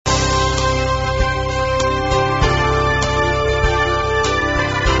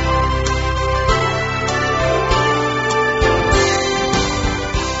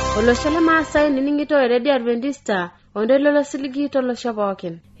Olosho le Maasai niningito Radio Adventista ondelo siligi tolo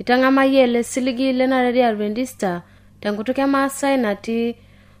shabokin. Itangama yele siligi lena Radio Adventista tangutuke Maasai nati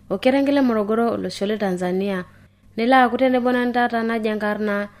okerengele Morogoro olosho le Tanzania. Nila kutene bonandata na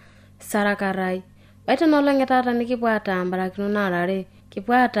jangarna sarakarai. Baita nolonge tata nikipwata mbarakinu narare.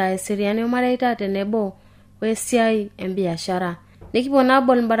 Kipwata esiriani umareita tenebo wesiai embiashara. Nikipona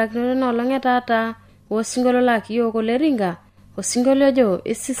bol mbarakinu nolonge tata wosingolo laki yoko leringa. Osingolo jo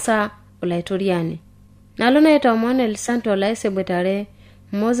isisa ulaitoriani. Nalona ito mwana elisanto laise bwetare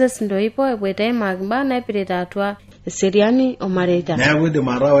Moses ndoipo ebwetae magba na epireta atwa esiriani umareita. Na wede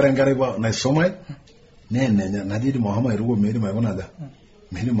mara warengariba na somai. Nene nadidi Muhammad rugo meri maibonada.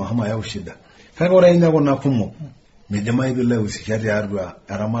 Meri Muhammad ya ushida. Kagora ina kona kumo. Medema ibile usikati arwa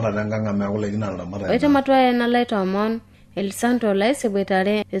aramara danganga meagula ina aramara. Oita matwa na laito mon elisanto laise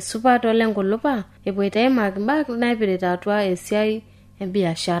bwetare esupa tolengo lupa ebwetae magba na epireta atwa esiai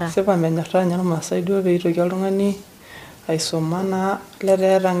embiashara. Sepa menyoranya na Maasai duo peitoki oltung'ani aisomana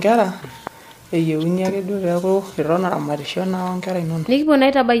leteeta nkera eyeuni ake duo peeku iton aramatisho na nkera inonok. Nikipona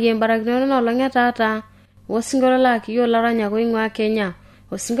itabayie mbarakinoto nolonge tata wosingolo laki yo laranya koingwa Kenya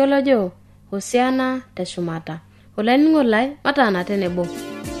osingolo jo Hosiana teshumata olaningo lai matana tenebo.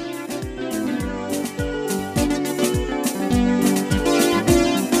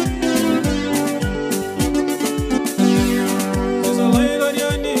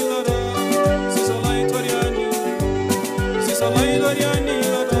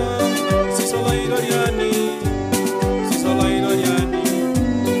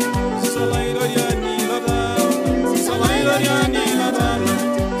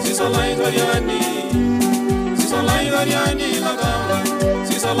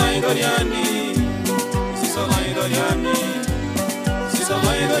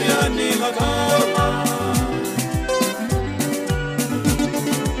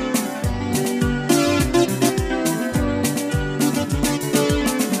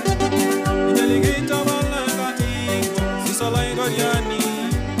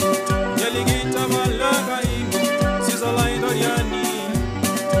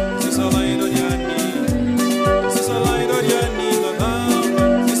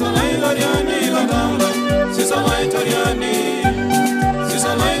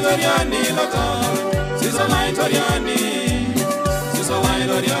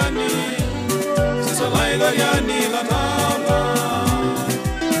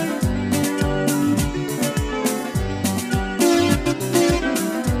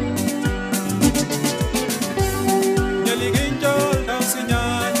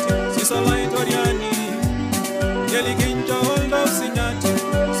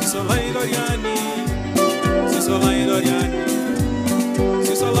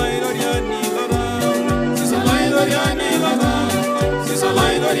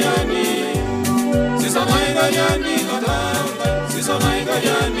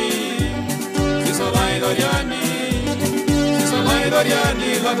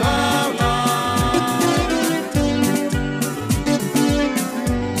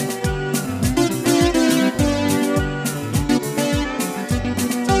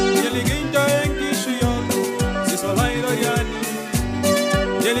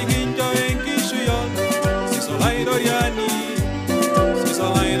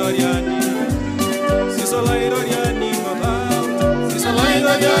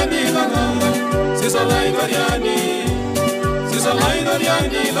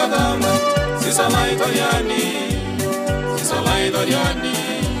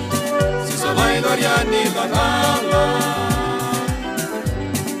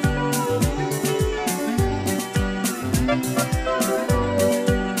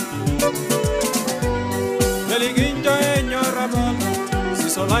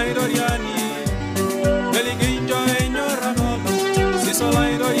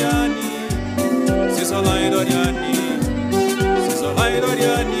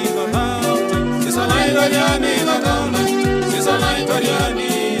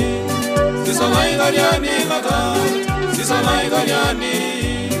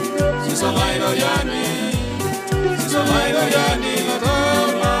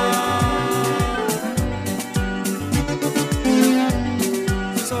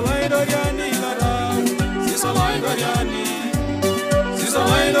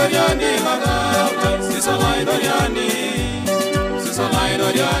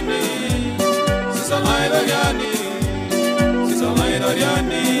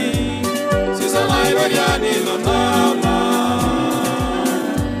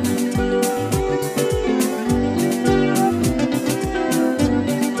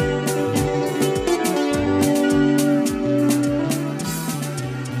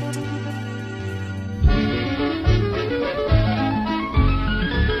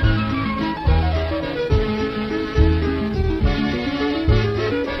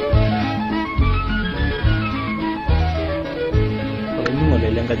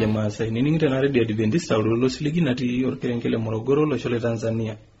 Maasai nining'ito ena Radio Adventista ololo siligi natii orkerenket le Morogoro olosho le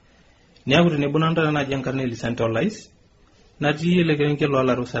Tanzania. Neeku tenebo nantara naji enkarna Elisante Olais natii ele kerenket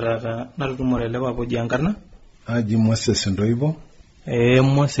loolarusa taata natutumore ele papo oji enkarna aji Moses Ndoibo.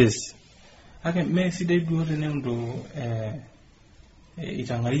 Moses. Ake mee sidai duo teneundo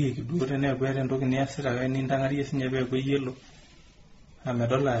itang'arieki duo teneeku eeta entoki niasita kake nintang'arie sinye peeku eyiolo.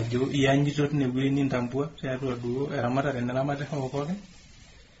 Amedol ajo iyanyito tinewueji nintambua tiatua duo eramatare niramate pookin.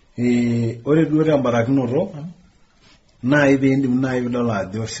 Ore duo tembarakinoto nai piindim nai pidol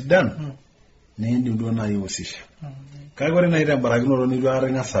ajo sidan niindim duo nai usisha. Kake ore nai tembarakinoto nitu aikata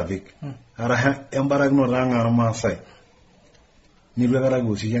ing'as apik arashu embarakinoto ang' ormaasai nitu aikata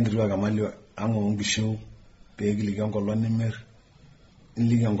kiusisha enkituak emali ang' oonkishu peekiliki enkolong nimirr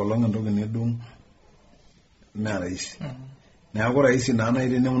niliki enkolong entoki nidung' mee rahisi. Neeku rahisi naa nai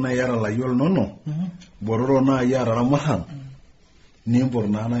tenemu nai iyata ilayiok linono botorok nai ataramatan niimpot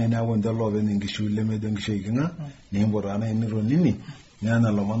naa nai neeku ninche loopeny inkishu lemejo nkishu eiking'a niimpot taa nai nitonini nenya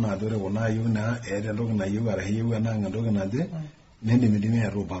ilomon ajo ore kuna ayiok naa eeta entoki nayieu arashu eyieu enaang' entoki naje nindimidimi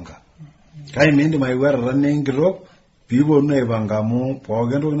atuipanga. Kake miindim aiwuarata nenkitok piiponu aipanga amu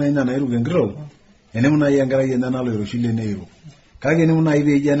pooki entoki nai ninye nairuk enkitok enemu nai enkerai enye naloito shule neiruk. Kake enemu nai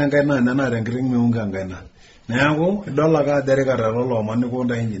peeji enenkae naa nena naata enkiteng' meunga enkaina. Neeku idol ake ajo erikata loloomon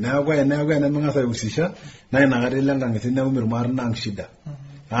nikunta inji. Neeku eneming'as aihusisha naa inakata ilo enkang'it neeku mirmaat nang' shida.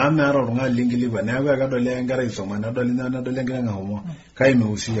 Amu meeta oltung'ani linkilikuan neeku ekedoli ake enkerai isuma nedoli enkiteng' eshomo kake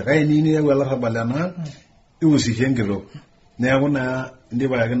mihusisha. Kake eniyieu niyau olarrabal enaang' ihusisha enkitok. Neeku naa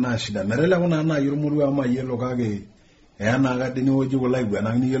indipa ake naa shida. Meteleku naa nai ormoruo amu mayiolo kake eya naa ade niwoji kulo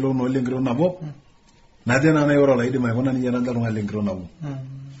aiguanak niyiolou naa ole nkitok nabo najo naa nai ore olaidim aikuna nija najo oltung'ani lenkitok nabo.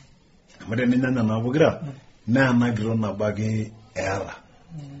 Amu teninyanya naa pokira naa ena kitok nabo ake eeta.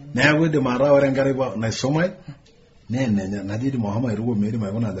 Neeku idim ataa ore enkerai naisumae naa enenye najo idim ahomo aitukuo miidim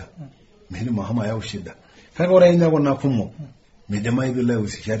aikuna aja miidim ahomo ayau shida. Kake ore ninye kuna kumok midimayu piilo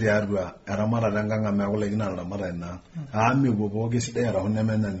aihusisha tiatua eramatare enkang' amu ekulaikino ataramatare naa amu mepuo pooki esidai arashu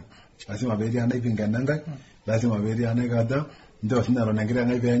nemenyanyuk. Lasima peetii enaipinga enenkae, lasima peetii enaikaja njoo sinye eton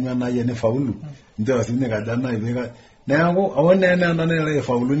enkiteng' ai peenyu enai enifaulu njoo sinye kaja nai peeka. Neeku awo naa ena nagira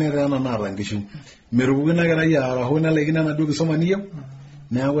aifaulu netaa ena naata nkishu. Metupuku ina kerai arashu nelaikino enaduo kisuma niyieu.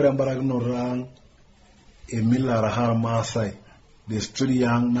 Neeku ore embarakinoto ang' emila arashu irmaasai desturi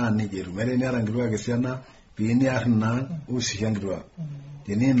ang' naa nejia etiu. Metaa teniata nkituak esiana piyieu niarr inaang' usisha nkituak.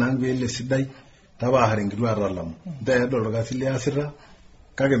 Teniyieu inaang' peelo esidai tapaashare nkituak talamu. Nchoo edol orkasi liasita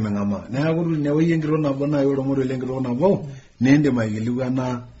kake ming'amaa. Neeku tinewueji enkitok nabo nai ore ormoruo lenkitok nabo niindim aikilikuana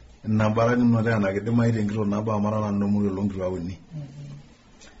ina barakinoto ena kidimayu tenkitok nabo amu ara nanu ormoruo loonkituak uni.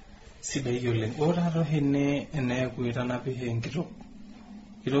 Sidai oleng. Ore taata oshi eneeku itanapisho enkitok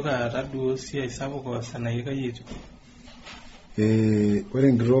kitok aata duo siai sapuk oas enaa kai etiu. Ore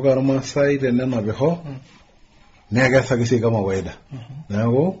enkitok ormaasai tenenapisho naa kees ake esiai kama kawaida.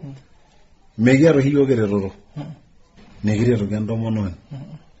 Neeku mekiata oshi yiok eretoto nikiretoki entomononi.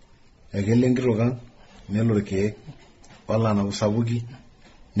 Ekelo enkitok ang' nelo irkeek olanapu sapuki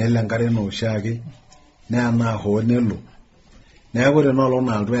nelo enkare naoshiake neya enaa hoo nelo. Neeku ore enoolong'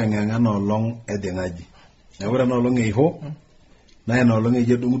 nalotu ayeng'iyeng'a enoolong' ejing aji. Neeku ore enoolong' eisho naa enoolong'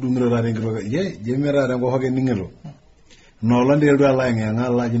 eji edung'udung'ito taata enkitok ijo mee taata enkop ening'ito. Inoolong' dii elotu alo ayeng'iyeng'a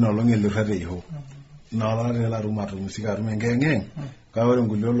alo aji inoolong' elirrat eisho. Inoolong' taa elo atum atumusika atum enkiyeng'iyeng' kake ore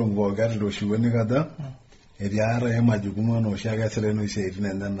nkulie olong'i pooki ata etooshiwuo nikaja etii ake majukumu enaa oshiake eesita enoshi siaitin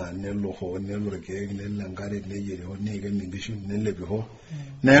enyenak nelo hoo nelo irkeek nelo enkare neyieri hoo neiken inkishu nelepi hoo.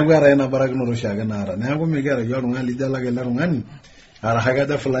 Neeku eeta ina barakinoto oshiake naata. Neeku mikiata yiok oltung'ani lijo alak ele tung'ani arashu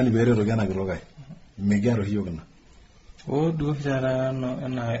kaja fulani peeretoki ena kitok ai. Mikiata oshi yiok ina. Duo oshi taata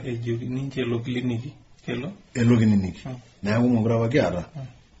enaa ejo ninche elo kliniki. Elo kliniki. Neeku mokure apa kiata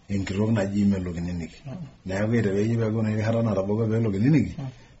enkitok naji melo kliniki. Neeku etepeyie peeku enoshi kata natabawua peelo kliniki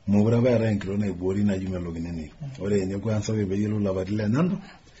mokure apa eetae enkitok naiboori naji melo kliniki. Ore nye kwanza ore peeyiolou ilapaitin lenyenak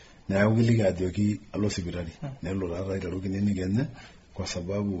neeku kiliki ajoki alo sipitali. Nelo taata aiteru kliniki enye kwa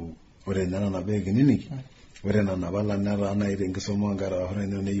sababu ore nye nena baa ekliniki ore nena pala netaa nai tenkisuma oonkera arashu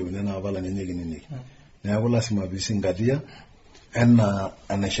teneyieuni nena pala enye ekliniki. Neeku lasima piisingatia enaa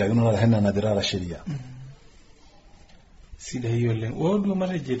enaishiakino arashu enaa enajo taata sheria. Sidai oleng. Duo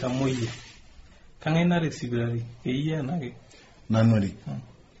matejo etamoyia. Kang'ae naret sipitali? Iyie enake? Nanu arik.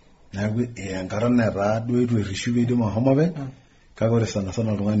 Neeku enkata netaa duo eitu errishu piidim ahomo openy kake ore sana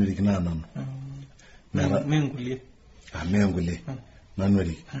oltung'ani orik naa nanu. Mee nkulie? Mee nkulie. Nanu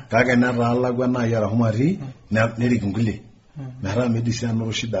arik. Kake netaa alakwa nai arashu matii nerik inkulie. Metaa midim sii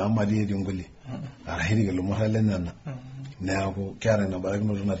anoto shida amu matii etii nkulie. Arashu erik ilmurran lenyenak. neeku keeta ina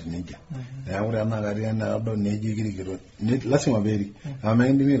barakinoto natii nejia. Neeku tenakata enado neji kirikito lasima peerik amu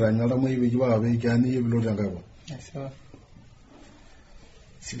ekindimi aitanya oltamuoyiai peji paa peekiya niyie pilotu enkae kop.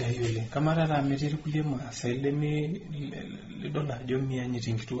 Sidai oleng. Kamarata metii irkulie maasai lidol ajo mianyit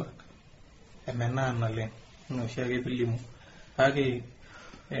inkituak emenaa naleng enoshi ake pilimu kake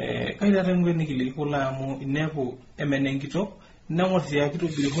kaitata ngwe nikilikulo amu inepu emena enkitok neng'or sii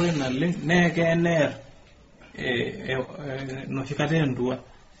akitobirishore naleng neekeneer enoshi kata entua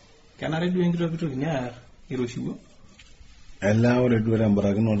kenare duo enkitok pitokini aar iroshiwuo. Elaa ore duo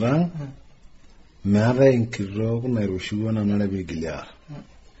tembarakinoto ang' meetai enkitok nairoshiwuo nanare piigili aar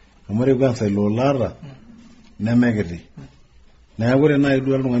amu ore kwanza ilo laata nemekiti. Neeku ore naaji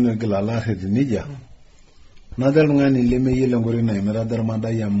duo oltung'ani ogil alo aar etiu nejia najo oltung'ani lemeyiolo enkoitoi naimita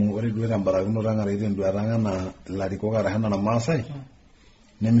dermadai amu ore duo tembarakinoto ang' arashu tenduata ang' enaa ilarikok arashu enaa irmaasai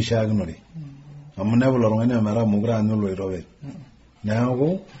nemishiakinore amu inepu ilo tung'ani ometaa mekure aanyu oloirobi. Neeku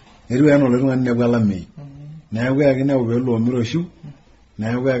etiu enaa ilo tung'ani inepu olameyu neeku ekinepu peelo omiroshiu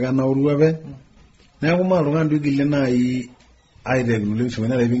neeku ekenauru openy. Neeku maa oltung'ani duo igili naaji aitekilule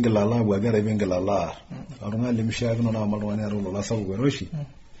msumeni arashu piingil alo abuaki arashu piingil alo aar oltung'ani lemishiakinore amu oltung'ani oota olola sapuk oiroshi.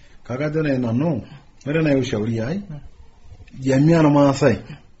 Kake ajo naaji nanu ore naaji ushauri ai jamii ormaasai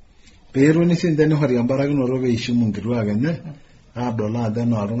peetoni siinche nishori embarakinoto peishimu nkituak enye aadol ajo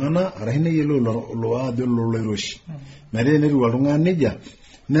enaa iltung'anak arashu neyiolou ajo loloiroshi metaa enetiu oltung'ani nejia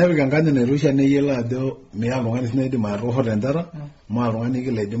nepik enkanyit nairoshi neyiolo ajo meya oltung'ani naidim atoosho tenchata maa oltung'ani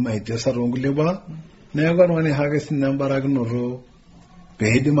igil aidim aitesa toonkulie baa. Neeku oltung'ani ake sinye embarakinoto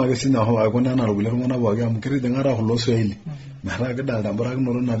peidim ake sinye aikuna enaa irkulie tung'anak pooki amu kitijing'a taa kulo Swahili metaa kidolta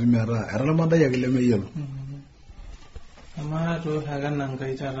embarakinoto natii metaa etaramadai ake lemeyiolo. Amaa toosho ena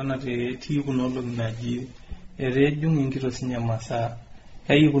nkai taata natii kuna olong'i naji eteejung enkitok sinye masaa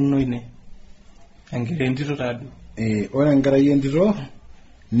kai ikununo ine enkerai entito taduo. Ore enkerai entito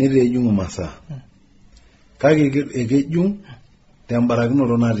neteejung masaa kake ekejung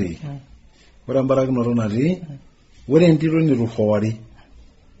tembarakinoto natii. Ore embarakinoto natii ore entito nitu hoori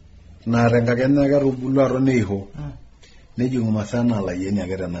naa tenkakenya ketubulua aton neisho nejung masaa naa layieni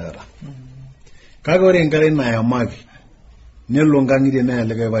ake tenakata. Kake ore enkerai nayamaki nelo nkang'itie neya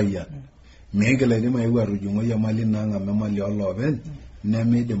likae payian miigil aidim ayeu atujung'oi emali naang' amu emali oloopeny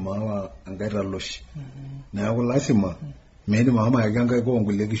nemeidim aawa enkae taloshi. Neeku lasima meidim ashomo ayaki enkae koo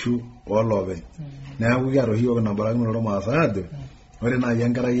nkulie kishu oloopeny. Neeku kiata oshi yiok ina barakinoto ormaasai ajo ore naaji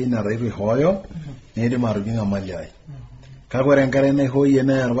enkerai netaa itu ishooyo neidim atujing'a emali ai. Kake ore enkerai naishooyie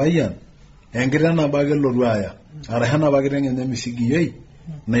neya orpayian enkiteng' nabo ake elotu aya arashu enapa kiteng' enye misigiyioi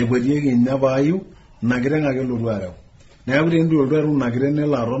naipotieki ninye paayu ina kiteng' ake elotu areu. Neeku tenilotu atum ina kiteng'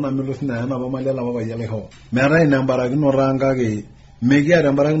 nelo aton amu elo sinye aya enapa mali olapa payian laishoo. Meetai ina embarakinoto ang' kake mekiata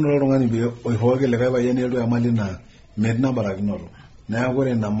embarakinoto oltung'ani oishooki likae payian nelotu emali naa metii ina barakinoto. Neeku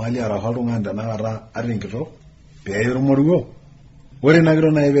ore ina mali arashu oltung'ani tenakata ata enkitok peeye ormoruo ore ina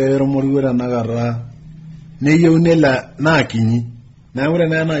kitok naaji peeye ormoruo tenakata neyieu nelo naa kinyi. Neeku ore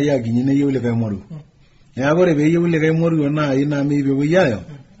naa naaji akinyi neyieu likae moruo. Neeku ore peeyieu likae moruo naaji naa mei peepuoi aayo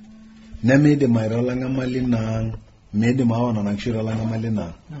nemeidim aitalang'a emali naang' meidim aawa nena kishu aitalang'a emali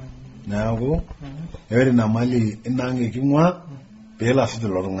naang'. Neeku ore ina mali inaang' eking'ua peelo asuj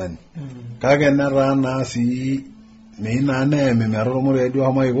ilo tung'ani. Kake netaa naa sii meyieu naa neemi metaa ormoruo duo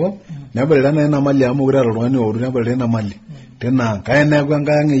oshomo aiko nebolita naa ina mali amu mekure eeta oltung'ani ooru nebolita ina mali tinaang'. Kake neeku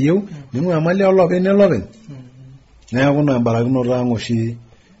enkae ang' eyieu ning'ua emali olopeny nelopeny. Neeku ina embarakinoto ang' oshi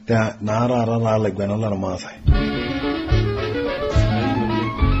naa taata taalaiguanak lormaasai.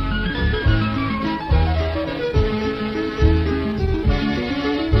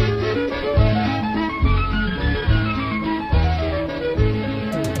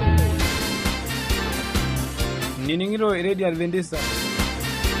 Nining'ito Radio Adventista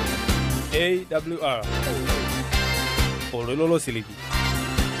AWR Olololo Siligi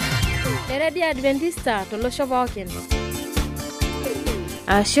Radio Adventista tolosho pookin.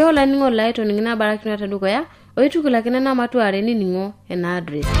 Ashe olainining'o lai toning'ina barakinoto tedukuya oitukilakina namatuare nining'o ena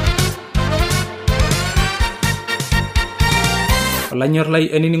address. Olanyor lai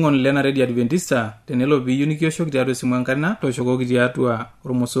enining'on lena Radio Adventista tenelo piiyieu nikioshoki tiatua esimu enkarina tooshokoki tiatua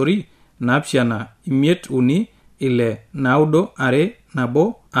ormosori 753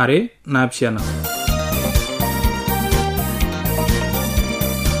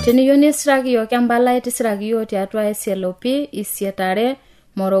 Teniyieu nisiraki yiok empalai tisiraki yiok tiatua SLP Isietare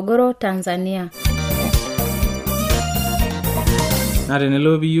Morogoro Tanzania. Na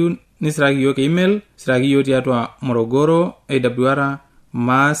tenelo piiyieu nisiraki yiok email siraki yiok tiatua Morogoro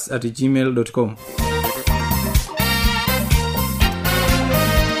awr@gmail.com.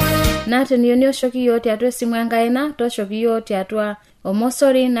 na teniyieu nioshoki yiok tiatua esimu enkaina tooshoki yiok tiatua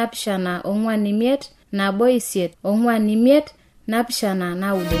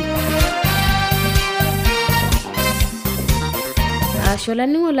 075-158-459. Ashe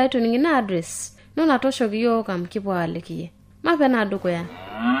olainining'oni lai toning'o address nona tooshoki yiok amu kipuo aaliki mapena dukuya.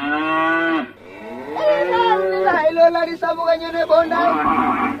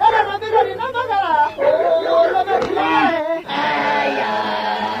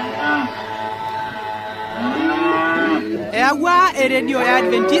 Eyaua eredio ya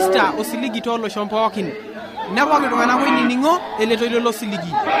Adventista osiligi tolosho pookin. Nepooki iltung'anak oinining'o eletoilo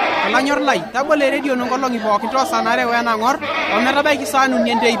losiligi. Olanyor lai, tabolo eredio nonkolong'i pookin toosanare wenang'or ometabaiki saa 4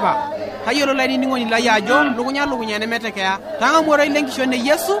 enteipa. Tayiolo lainining'oni lai ajo lukunya nemetekeya. Tang'amu oroi lenkishon e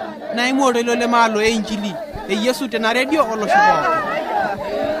Yesu naimu oroi lemaalo e Injili. E Yesu tena redio olosho pookin.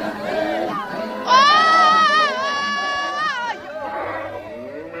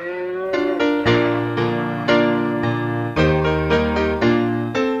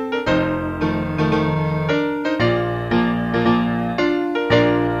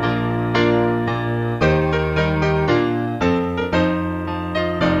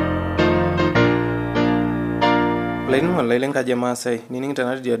 Laining'oni lai lenkaji Maasai nining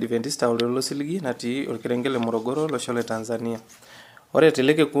tena redio Adventista ololo siligi natii orkerenket le Morogoro losho le Tanzania. Ore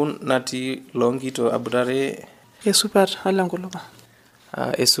telekekun natii Longito abutare Esupat Alankulupa.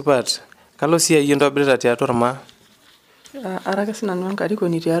 Esupat. Kalo siai intobirita tiatua ormaa? Arake sinanu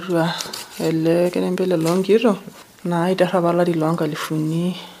enkarikoni tiatua ele kerenket le Longito naa iterra apa olari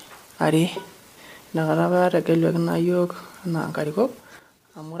loo2,000 inakata apa etegeluaki naa yiok enaa nkarikok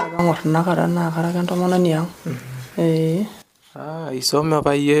amu ore apa eng'or inakata naa karake entomononi ang'. Isome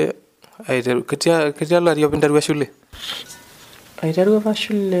apa yie aiteru ketia olari apa interua shule? Aiterua apa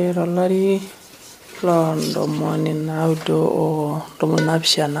shule tolari loo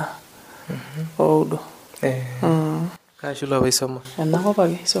 1979 oudo. Kaa shule apa isoma? Enakop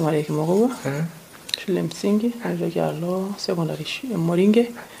ake isomare Kimokouwa shule msingi naitoki alo secondary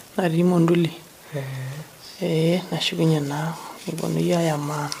Moringe natii Monduli. Nashukunye naa niponunui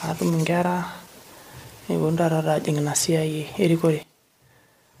ayamaa natum inkera niponu taata ajing ina siai erikore.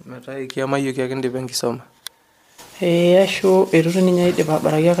 Metaa ikiamayioki ake indipa enkisoma? Ashu eitu ninye aidip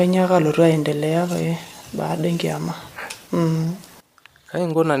abaraki ake ainyaaka alotu aendelea baada enkiama. Kai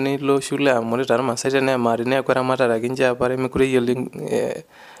inkuna nilo shule amu ore tormaasai teneemaari neeku eramatare ake ninche apare mekure eyiolo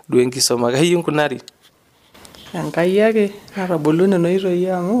duo enkisoma. Kai inkunari? Enkai ake nataboluo nena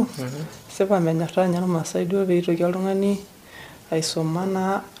oitoi amu sipa menyorraa ninye irmaasai duo peitoki oltung'ani aisuma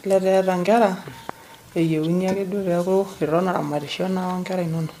naa letaa eeta nkera eyieuni ake duo peeku iton aramatisho naa onkera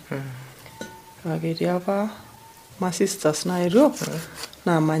inonok. Kake etii apa sisters naetuo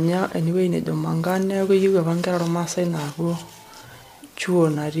naamanya enewueji nejo Mangan neeku eyieu apa nkera ormaasai naapuo chuo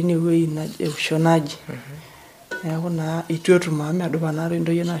natii inewueji naji Ushonaji. Neeku naa itu etum amu medupa naa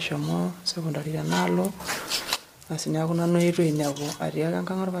intoyie naashomo secondary tenaalo. Asi neeku nanu eetuo ainepu atii ake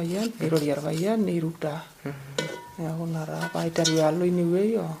enkang orpayian neirorie orpayian neiruk taa. Neeku ina taa paiteru alo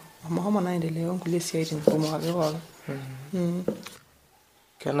inewueji omahomo naendelea onkulie siaitin kumok ake pookin.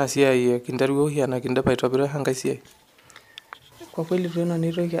 Kena siai kinterua oshi enaa kindipa aitobira enkae siai? Kwa kweli itu nanu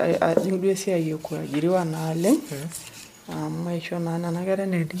aitoki ajing duo esiai e kuajiriwa naaleng amu maisho naa nena kera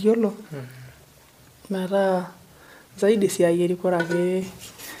enaa eniyiolo metaa zaidi esiai erikore ake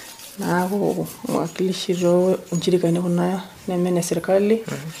naaku mwakilishi too nchirikani kuna neme ine sirkali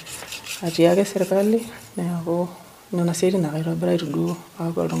atii ake sirkali neeku nena siaitin ake aitobira itu duo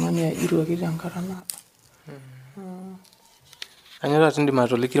aaku oltung'ani aijiruaki tenkata naado. Kanyoo taata indim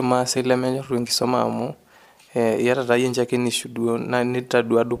atoliki irmaasai lemenyorr enkisoma amu iyata taa yie enchakenisho duo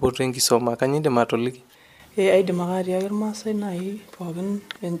nitadua dupoto enkisoma. Kanyoo indim atoliki? Aidim ake atiaki irmaasai nai pookin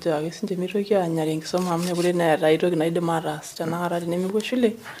enche ake sinche mitoki aanyari enkisoma amu mekure naa eeta ai toki naidim ataas tenakata tenemepuo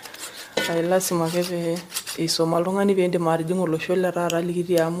shule. Lasima ake pee isoma oltung'ani piindim atijing'a olosho le taata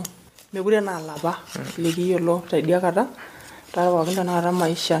likitii amu mekure naa alapa likiyiolo teidiakata taa pookin tenakata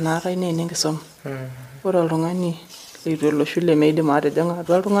maisha naatai naa enenkisoma. Ore oltung'ani leitu elo shule meidim atijing'a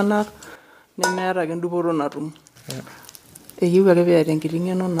atua iltung'anak nemeeta ake endupoto natum. Eyieu ake peeta enkiti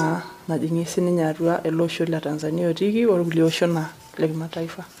ng'eno naa najing'ie sininye atua ele osho le Tanzania otiiki orkulie oshon naa le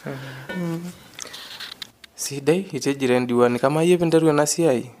kimataifa. Sidai itejito endiwani kama yie pinteru ena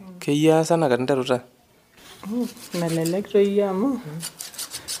siai keyiaa sana katinteruta? Melelek toi amu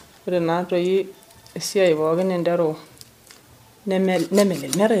ore naa toi esiai pookin interu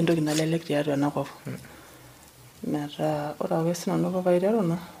nemelelek meeta entoki nalelek tiatua enakop. Metaa ore ake sinanu apa paiteru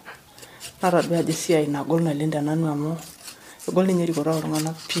natadua ajo esiai nagol naleng tenanu amu egol ninye erikoto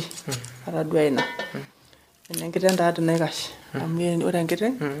oltung'anak pii. Atadua ina. Enenkiteng taa naikash amu ore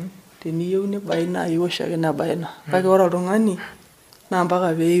enkiteng teniyieu nibai naa iwosh ake nebaina kake ore oltung'ani naa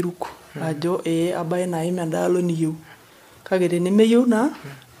mpaka pee iruk ajo abai naa ime endaalo niyieu kake tenemeyieu naa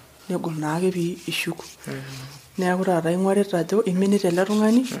negol naake pee ishuk neeku taata ing'orita ajo iminita ele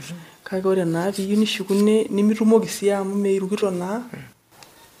tung'ani kake ore naa piiyieu nishukuni nimitumoki sii amu meirukito naa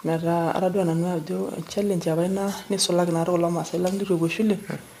metaa atadua nanu ajo challenge apa ina nisulaki naa kulo maasai lang litu epuo shule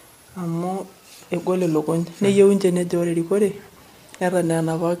amu egol ilukuny neyieu ninche nejo ore erikore neeta naa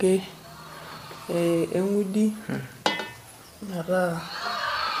enapa ake eng'udi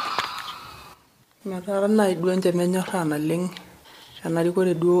metaa naaji duo ninche menyorraa naleng ena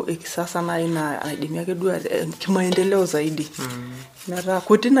rikore duo ekisasa naaji naidimi ake duo kimaendeleo zaidi metaa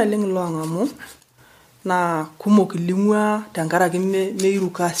kuti naleng ilo ang'amu naa kumok iling'ua tenkaraki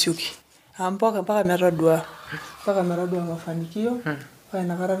meiruka asioki mpaka metadua mafanikio paa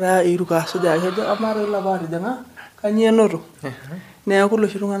inakata taa eiruka asuja kejo amaa toi ilapa atijing'a kanyioo enoto neeku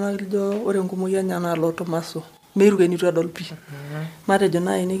iloshi tung'anak lijo ore enkumoki enye naa lootomaso meiruka enitu edol pii matejo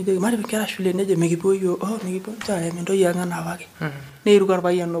naaji nikijoki matipik inkera shule nejo mikipuo yiok mikipuo mintoki ang enapake neiruka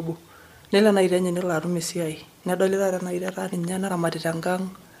orpayian obo nelo naaji enye nelo atum esiai nedoli taata naaji etaa ninye neramatita enkang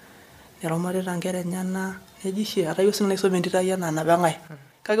neramatita nkera enyenak neji shie atayieu sinanu naisum entito ai enaa napa eng'ae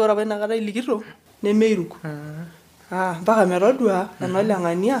kake ore apa inakata ilikito nemeiruk mpaka metodua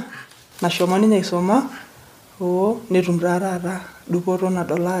enoleng'ania nashomo ninye aisuma netum taa taata dupoto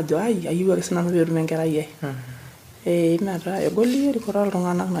nadol ajo ayieu ake sinanu peetum enkerai ai metaa egoli erikore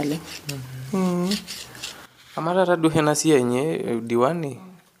oltung'anak naleng Amaa taata duo ena siai enye diwani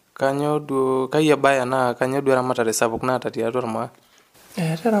kai ebaya naa kanyoo duo eramatare sapuk naata tiatua irmaa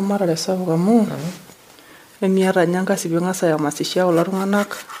eeta eramatare sapuk amu emiata ninye enkasi piing'as aihamasisha kulo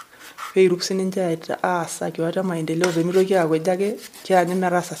tung'anak peiruk sininche aasaki ate maendeleo peemitoki aaku ejo ake kianyu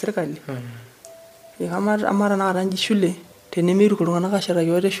metaasa sirkali amaa tanakata nji shule tenemeiruk iltung'anak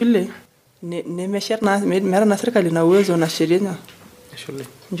ashetaki ate shule nemeshet naa meeta naa sirkali ina uwezo nashetie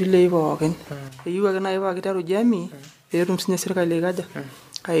nchulei pookin eyieu ake naaji paa kiteru jamii peetum sinye sirkali aikaja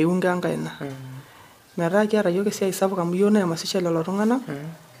aiunga enkaina metaa kiata yiok esiai sapuk amu yiok naihamasisha lelo tung'anak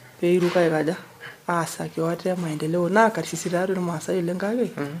peiruk aikaja aasaki ate maendeleo naa karsisi taatoi irmaasai oleng kake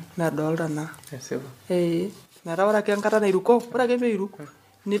medolta naa metaa ore ake enkata nairuko ore ake peiruk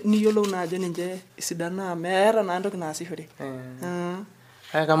niyiolou naa ajo ninche isidan meeta naa entoki naasishore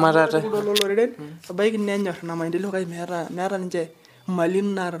oloreren ebaiki nenyor ina maendeleo kake meeta ninche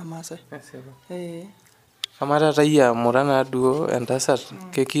imalin naata irmaasai Amaa taata iyie amu ira duo entasat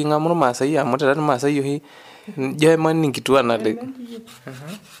keking'amu irmaasai amu ore taata irmaasai oshi ijo eman inkituak naleng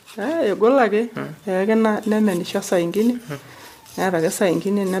egol ake nemenisho saa ingine neeta ake saa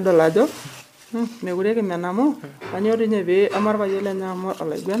ingine nedol ajo mekure kimen amu kanyoo doi ninye pee ama orpayian lenye amu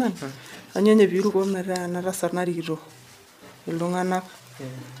olaiguanani kanyoo ninye piiruko metaa ena tasat narikito iltung'anak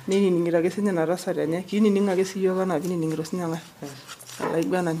ninining'ito ake sinye ina tasat enye kinining ake siiyiok enaa pinining'ito sinye enkae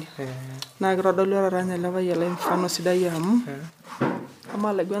olaiguanani naa kitodolu taata ninye ele payian lai mfano sidai amu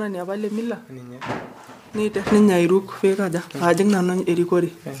amaa olaiguanani apa le mila niiter ninye airuk piikaja ajing nanu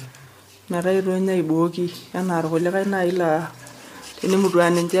erikore metaa itu ninye aibooki enaa irkulikae naaji laa tenemutua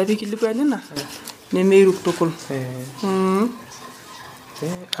ninche apa ikilikuani ina nemeiruk tukul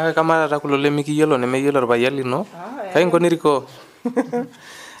kake kamaa taata kulo lemikiyiolo nemeyiolo orpayian lino kai inko nirikoo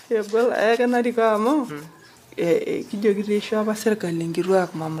egol kenarikoo amu kijokito isho apa sirkali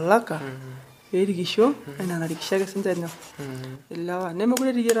inkituak mamlaka peerikisho enaa narikisho ake sinche nyoo ilewa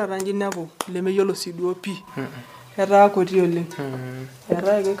nemekure dii taata nji inepu lemeyiolo sii duo pii etaa kuti oleng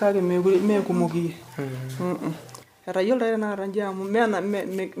etaa ake kake mee kumok iyie etayiolo taa tenakata nji amu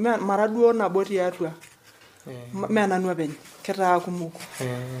mara duo nabo tiatua mee nanu openy kitaa kumok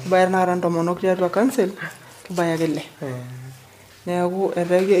kibaya tenakata ntomonok tiatua council kibaya ake 6 neeku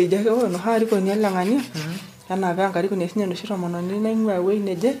etaa ijo ake enoshi arikoni oleng'ania enaa paa enkarikoni sinye enoshi tomononi naing'ua ewueji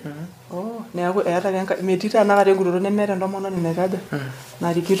neje neeku eeta ake metii tanakata enkutoto nemeeta entomononi naikaja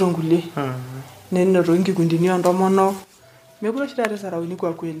narikito nkulie nenotoki nkikundini oontomonok mekure oshi taata esarauni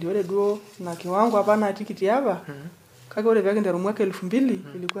kwa kweli ore duo ina kiwango apa natii kitii apa kake ore peekinteru mwaka 2000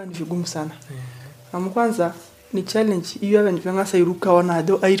 ilikuwa ni vigumu sana amu kwanza ni challenge iyo openy piing'as airuk keon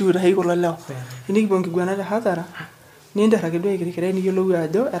ajo aitiu aitayu kulo lewa enikipuo nkiguanat e hadhara niinter ake duo aikirikira niyiolou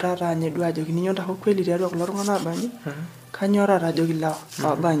ajo etaa taanye duo ajoki ninyo ntako kweli tiatua kulo tung'anak abanji kanyoo taata ajoki lewa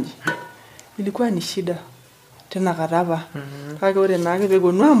abanji ilikuwa ni shida tinakata apa kake ore naake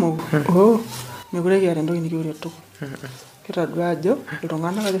peeponu amoku mekure kiata entoki nikiure tukul kitadua ajo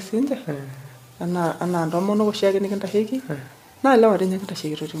iltung'anak ake siinche enaa ntomonok oshiake nikintasheki naa lewa dii ninye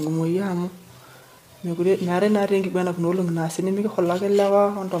kintashekito tenkumoyi amu meetai naatoi enkiguana kuna olong'i naasi nemikihola ake lewa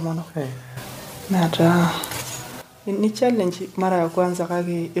ontomonok metaa